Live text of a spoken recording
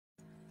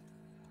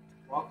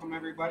Welcome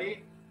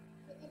everybody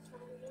to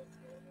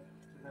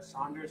the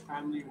Saunders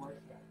Family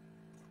Worship.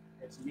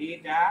 It's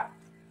me, Dad.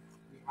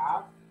 We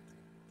have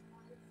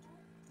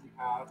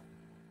Etzia.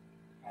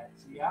 And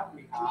if you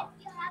have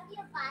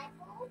your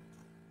Bible,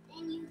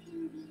 then you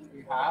can be.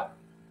 We have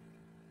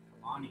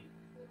Kalani.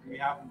 We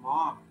have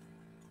Mom.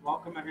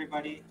 Welcome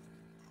everybody.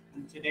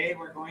 And today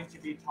we're going to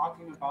be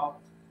talking about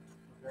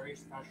a very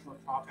special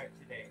topic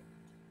today.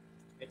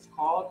 It's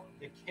called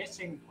the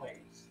kissing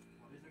place.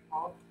 What is it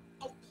called?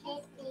 A kissing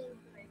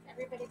place.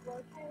 Everybody go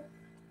to.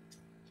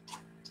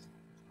 It's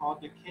called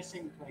the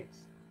kissing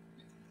place.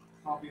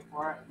 So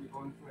before we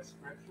go into a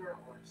scripture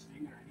or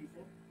sing or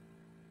anything,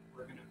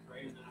 we're going to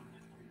pray and then I'm going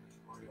to tell you the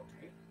story,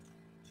 okay?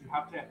 So you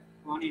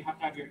have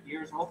to have your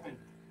ears open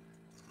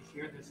to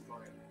hear this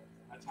story.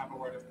 Let's have a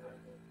word of prayer.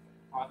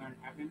 Father in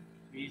heaven,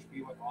 please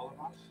be with all of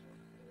us.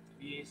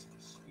 Please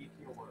speak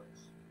your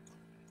words.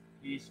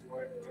 Please,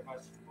 Lord, give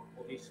us your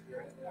Holy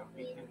Spirit that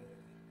we can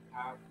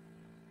have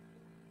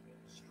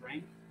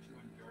strength to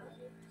endure.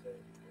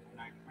 And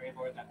I pray,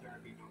 Lord, that there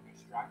be no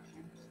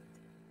distractions.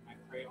 And I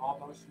pray all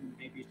those who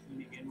may be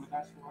tuning in with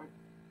us, Lord,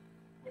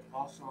 would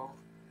also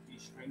be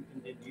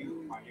strengthened in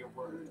you by your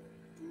word.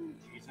 In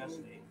Jesus'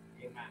 name,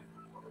 amen.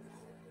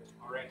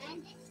 All right.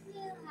 And if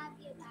you have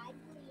your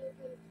Bible, you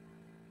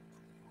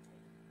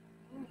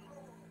can.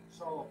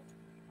 So,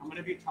 I'm going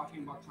to be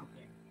talking about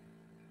something.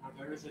 Now,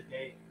 there is a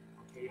day,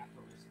 okay, you have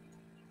to listen.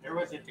 There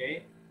was a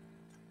day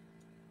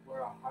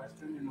where a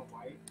husband and a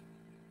wife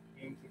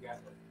came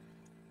together,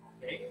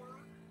 okay?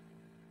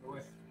 It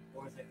was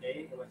a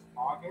day, it was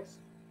August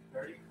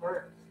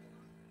 31st,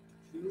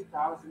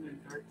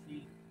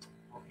 2013,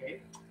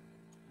 okay?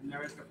 And there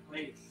was a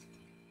place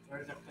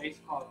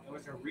called, it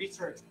was a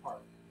research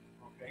park,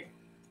 okay?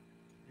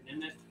 And in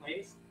this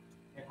place,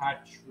 it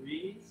had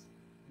trees,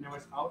 and it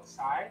was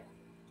outside,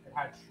 it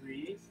had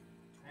trees,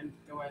 and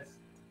there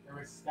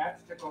was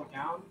steps to go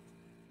down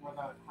where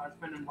the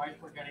husband and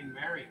wife were getting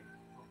married,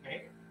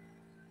 okay?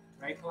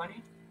 Right,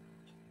 Kalani?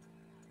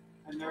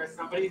 And there was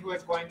somebody who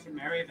was going to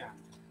marry them.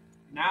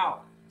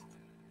 Now,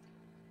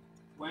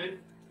 when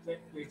the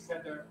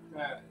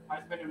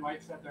husband and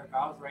wife said their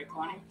vows, right,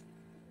 Kalani?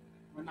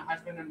 When the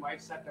husband and wife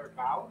said their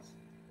vows,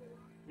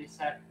 they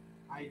said,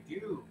 I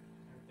do.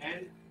 And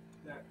then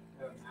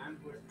the man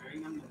who was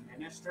marrying them, the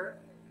minister,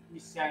 he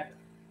said,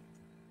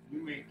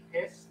 you may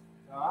kiss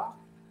the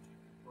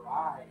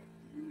bride.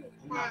 And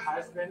the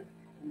husband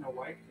and the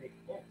wife, they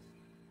kissed.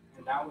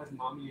 And that was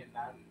mommy and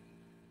daddy.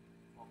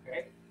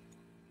 Okay?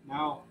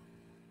 Now,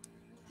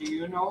 do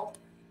you know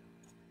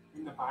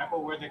in the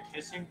Bible where the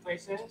kissing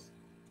place is?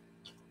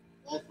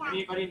 Does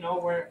anybody know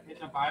where in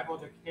the Bible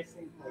the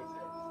kissing place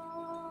is?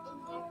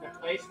 The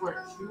place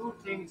where two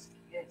things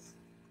kiss,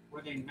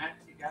 where they met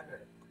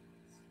together.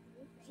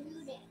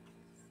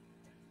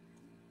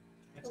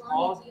 It's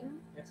called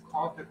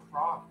the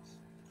cross.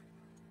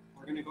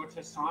 We're going to go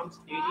to Psalms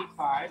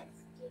 85.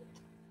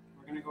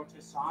 We're going to go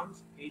to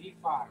Psalms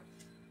 85.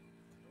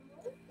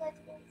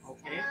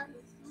 Okay?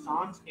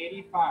 Psalms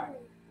 85.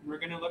 And we're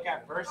going to look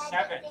at verse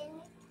 7.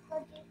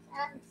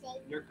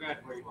 You're good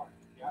where you are.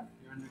 Yep,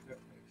 you're in a good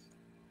place.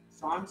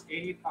 Psalms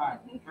 85,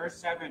 verse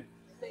 7.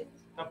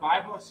 The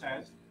Bible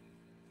says,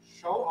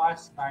 show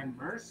us thy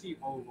mercy,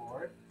 O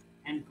Lord,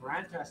 and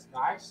grant us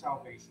thy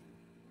salvation.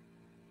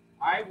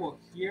 I will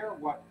hear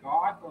what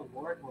God the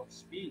Lord will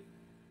speak,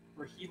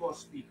 for he will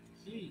speak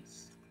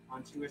peace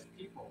unto his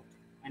people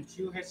and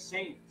to his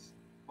saints,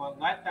 but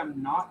let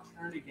them not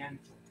turn again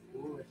to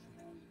foolishness.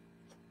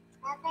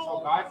 So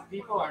God's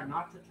people are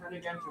not to turn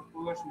again to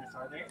foolishness,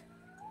 are they?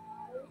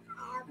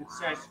 It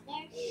says,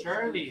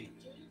 surely,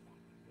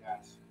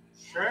 yes,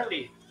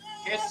 surely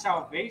his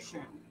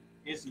salvation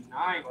is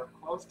nigh or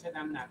close to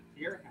them that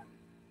fear him,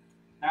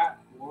 that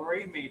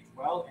glory may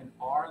dwell in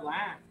our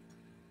land.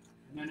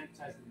 And then it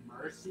says,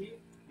 mercy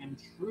and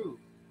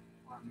truth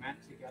are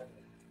met together.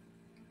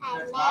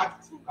 Because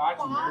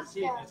God's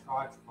mercy is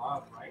God's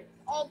love, right?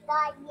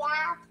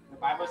 The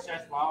Bible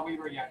says while we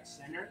were yet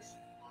sinners,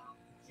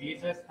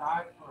 Jesus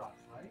died for us,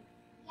 right?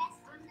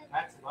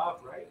 That's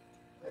love, right?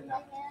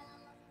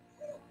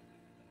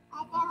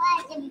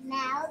 Can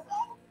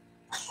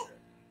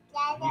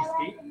you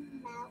speak?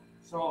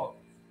 So,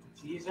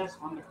 Jesus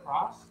on the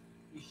cross,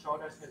 he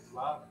showed us his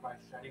love by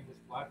shedding his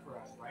blood for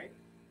us, right?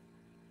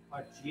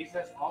 But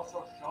Jesus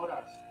also showed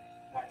us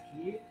that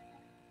he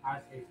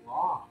has a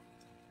law.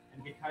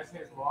 And because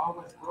his law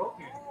was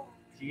broken,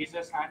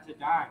 Jesus had to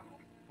die.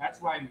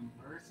 That's why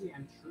mercy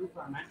and truth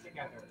are met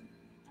together.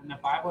 And the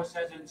Bible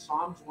says in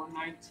Psalms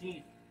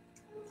 119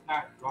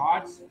 that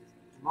God's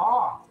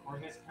law or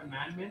his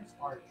commandments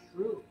are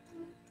true.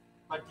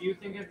 But do you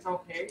think it's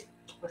okay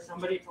for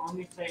somebody to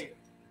only say,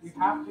 we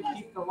have to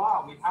keep the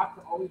law, you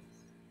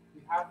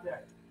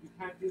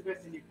can't do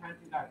this and you can't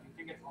do that? Do you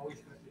think it's always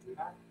good to do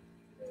that?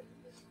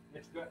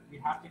 It's good. We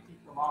have to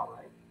keep the law,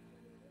 right?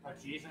 But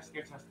Jesus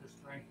gives us the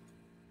strength.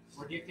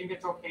 Or do you think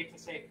it's okay to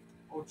say,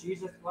 oh,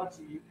 Jesus loves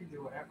you, you can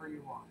do whatever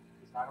you want?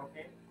 Is that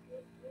okay?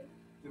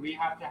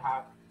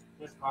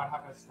 Does God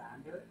have a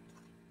standard?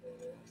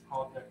 It's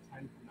called the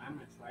Ten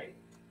Commandments, right?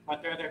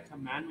 but they're the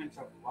commandments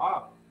of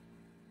love.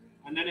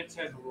 And then it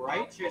says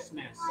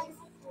righteousness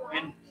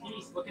and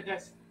peace. Look at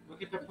this.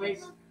 Look at the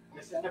place.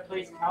 This is the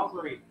place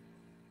Calvary.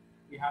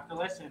 We have to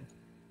listen.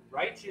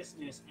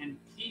 Righteousness and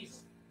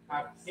peace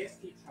have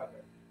kissed each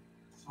other.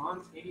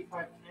 Psalms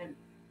 85:10.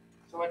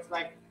 So it's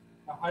like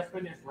the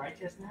husband is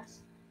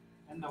righteousness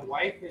and the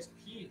wife is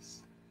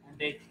peace. And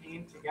they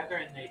came together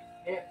and they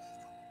kissed.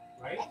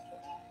 Right?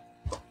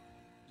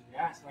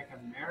 Yes, like a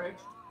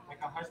marriage,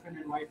 like a husband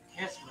and wife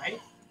kiss,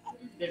 right?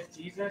 Is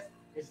Jesus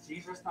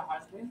the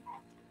husband?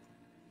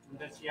 And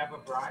does he have a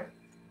bride?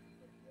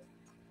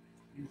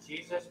 And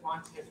Jesus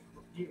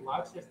he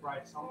loves his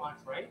bride so much,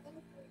 right?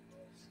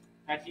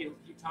 That he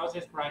tells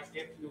his bride,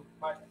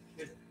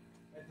 does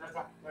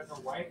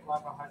a wife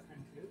love a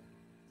husband too?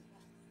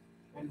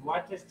 And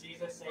what does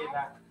Jesus say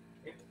that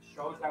it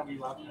shows that we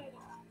love him?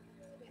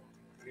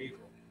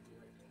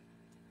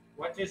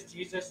 What does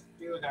Jesus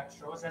do that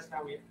shows us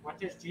that what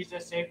does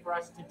Jesus say for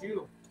us to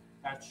do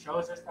that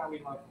shows us that we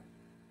love him?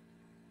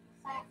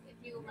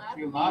 If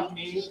you love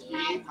me,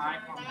 keep my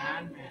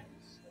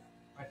commandments.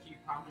 But he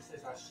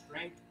promises us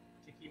strength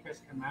to keep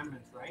his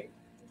commandments, right?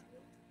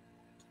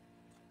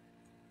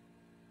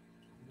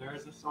 There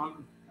is a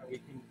song that we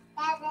can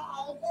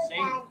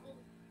sing.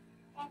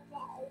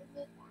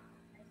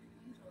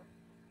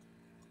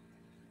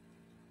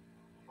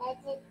 And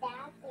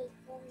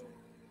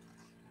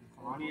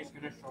Kalani is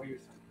going to show you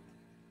something.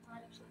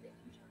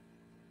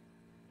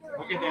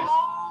 Look at this.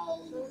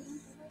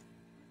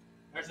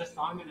 There's a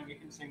song and we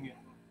can sing it.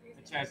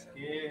 It says,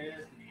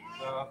 "Give me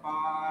the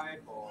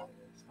Bible,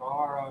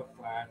 star of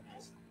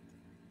gladness,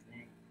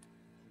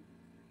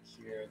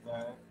 cheer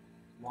the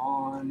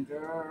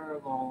wander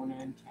alone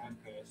and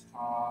tempest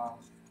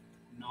tossed.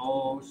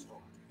 No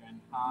storm can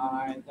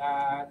hide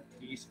that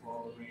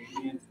peaceful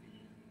radiant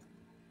beam.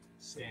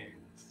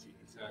 Since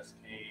Jesus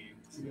came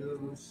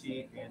to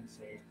seek and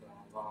save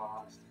the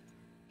lost,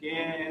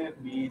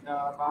 give me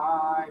the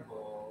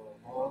Bible,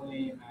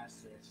 holy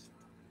message.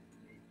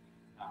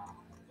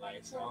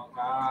 Light shall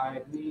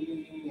guide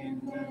me in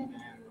the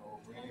narrow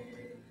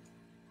way.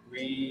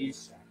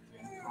 Precept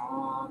and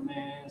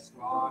promise,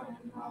 law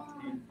and love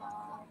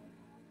divine.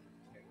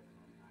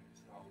 Night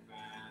shall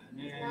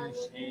vanish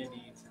in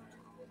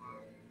eternal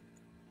day."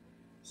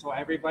 So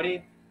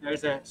everybody,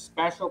 there's a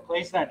special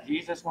place that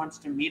Jesus wants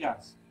to meet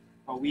us.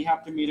 But we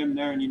have to meet him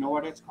there. And you know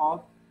what it's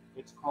called?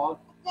 It's called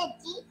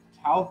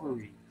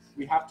Calvary.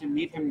 We have to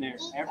meet him there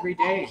every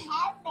day.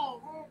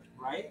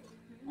 Right?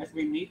 As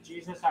we meet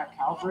Jesus at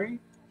Calvary,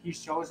 he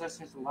shows us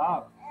his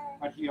love,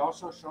 but he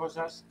also shows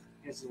us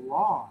his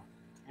law,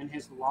 and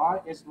his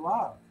law is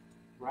love,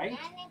 right?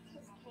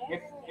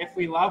 If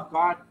we love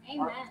God,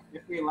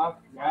 if we love,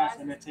 yes,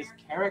 and it's his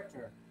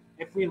character.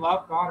 If we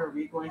love God, are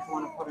we going to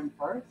want to put him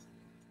first?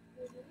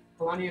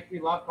 Kalani, if we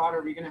love God,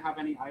 are we going to have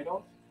any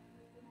idols?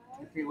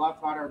 If we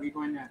love God, are we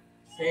going to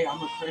say,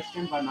 I'm a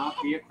Christian, but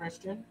not be a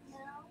Christian?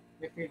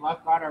 If we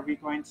love God, are we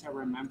going to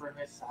remember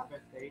his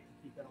Sabbath day to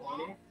keep it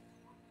holy?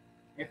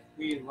 If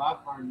we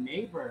love our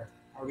neighbor,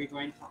 are we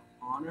going to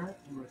honor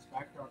and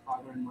respect our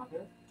father and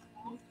mother?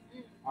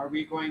 Are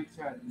we going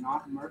to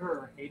not murder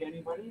or hate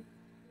anybody?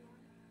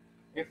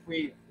 If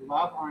we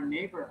love our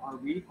neighbor, are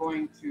we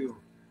going to,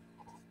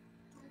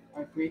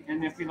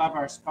 if we love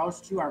our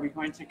spouse too, are we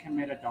going to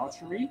commit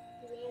adultery?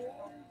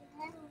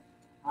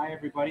 Hi,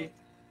 everybody.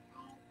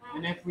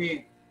 And if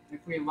we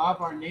love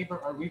our neighbor,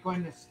 are we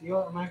going to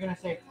steal? Am I going to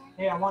say,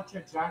 hey, I want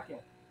your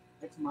jacket.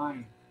 It's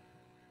mine.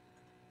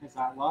 Is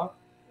that love?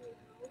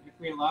 If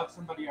we love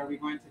somebody, are we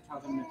going to tell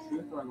them the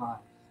truth or lie?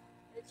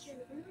 It's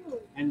true.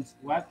 And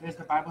what does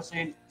the Bible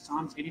say in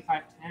Psalms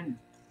 85:10?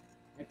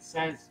 It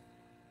says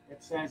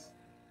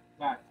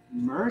that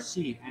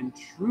mercy and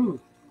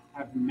truth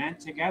have met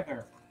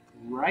together.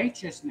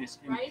 Righteousness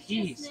and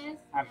peace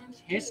have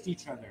kissed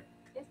each other.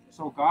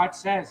 So God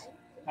says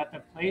that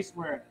the place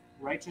where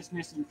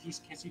righteousness and peace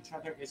kiss each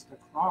other is the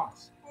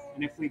cross.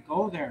 And if we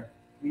go there,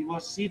 we will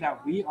see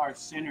that we are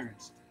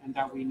sinners and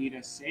that we need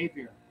a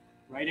Savior.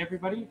 Right,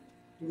 everybody?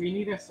 Do we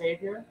need a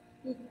Savior?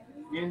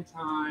 In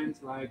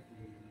times like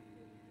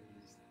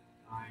these,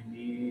 I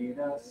need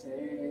a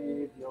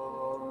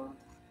Savior.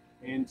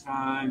 In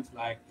times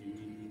like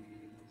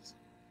these,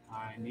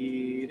 I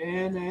need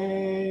an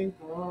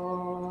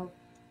anchor.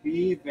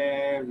 Be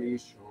very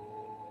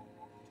sure,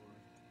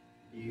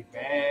 be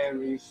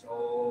very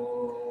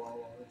sure.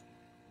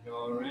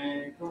 Your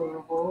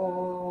anchor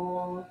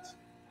holds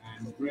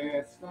and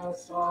grips the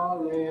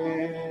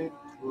solid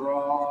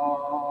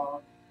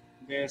rock.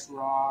 This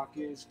rock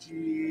is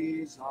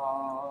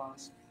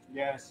Jesus.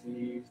 Yes,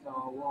 he's the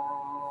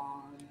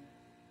one.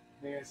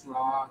 This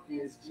rock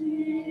is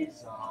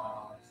Jesus,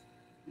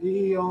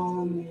 the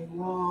only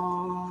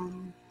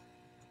one.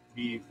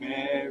 Be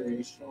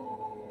very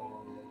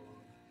sure.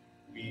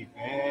 Be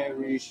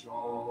very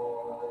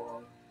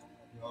sure.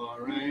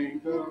 Your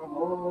anchor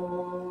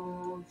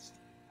holds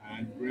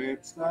and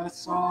grips the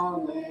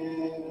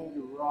solid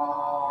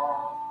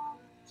rock.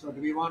 So do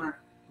we want to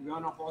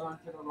hold on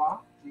to the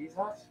rock,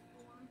 Jesus?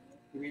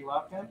 Do we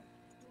love him?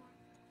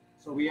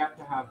 So we have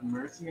to have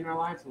mercy in our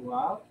lives,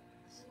 love,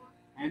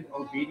 and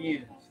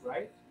obedience,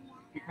 right?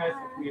 Because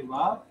if we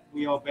love,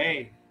 we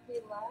obey. We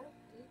love.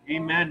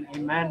 Amen.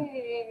 Amen.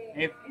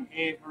 Hey.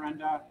 Hey,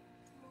 Miranda,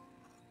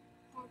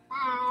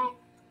 Bye.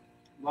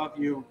 love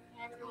you.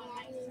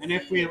 And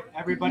if we,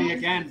 everybody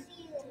again,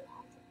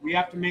 we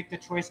have to make the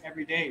choice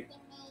every day.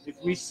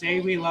 If we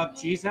say we love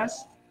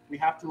Jesus, we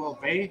have to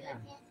obey him.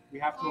 We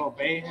have to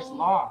obey his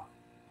law.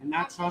 And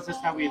that shows us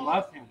that we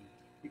love him.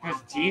 Because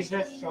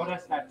Jesus showed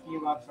us that he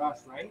loves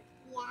us, right?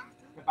 Yeah.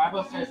 The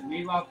Bible says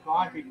we love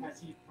God because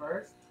he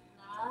first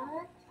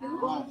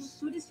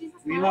Who does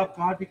Jesus we love? love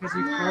God because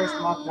he first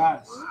loved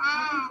us.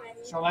 Everybody.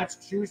 So let's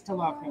choose to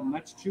love him.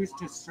 Let's choose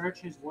to search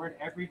his word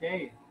every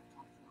day,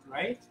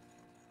 right?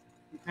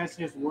 Because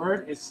his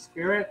word is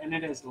spirit and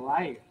it is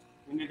life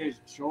and it is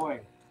joy,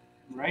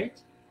 right?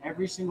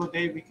 Every single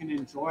day we can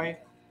enjoy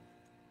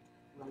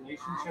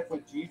relationship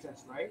with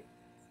Jesus, right?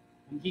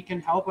 And he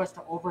can help us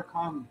to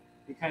overcome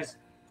because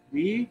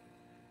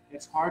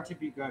it's hard to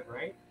be good,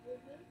 right?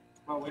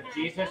 But with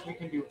Jesus we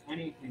can do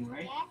anything,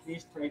 right?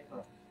 Please pray for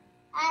us.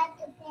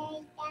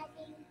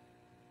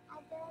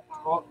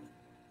 Oh,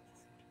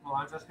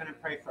 Alonzo's going to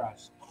pray for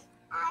us.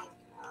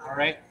 All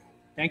right.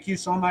 Thank you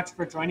so much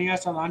for joining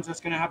us. Alonzo's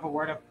going to have a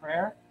word of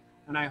prayer.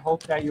 And I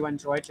hope that you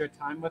enjoyed your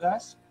time with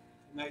us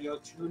and that you'll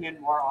tune in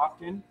more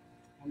often.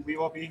 And we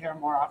will be here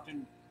more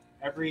often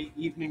every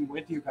evening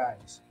with you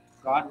guys,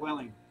 God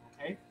willing.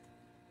 Okay?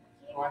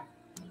 Go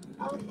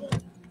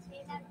ahead.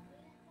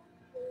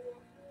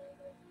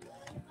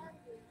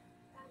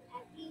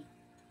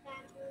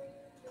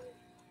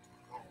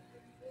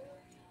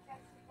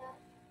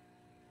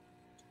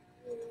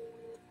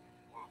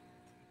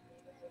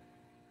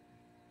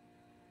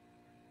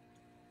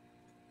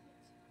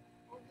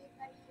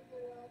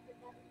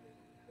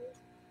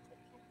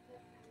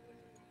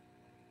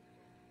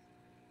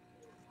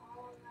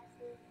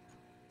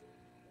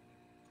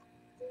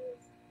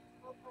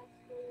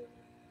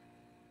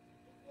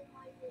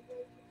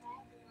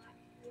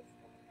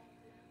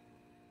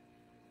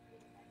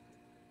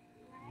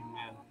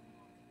 Amen.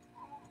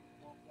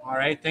 All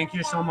right. Thank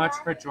you so much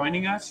for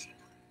joining us.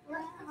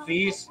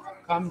 Please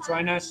come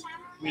join us.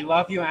 We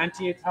love you,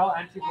 Auntie. Tell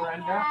Auntie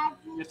Brenda,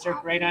 it's your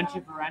great Auntie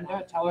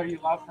Brenda. Tell her you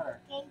love her.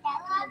 And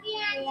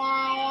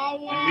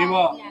we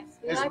will,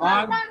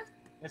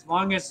 as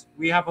long as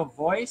we have a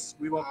voice,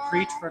 we will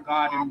preach for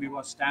God and we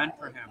will stand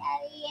for him.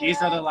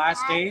 These are the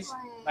last days.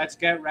 Let's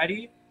get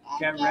ready.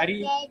 Get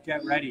ready.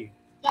 Get ready.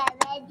 Get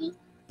ready.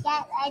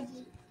 Get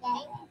ready. Get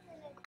ready.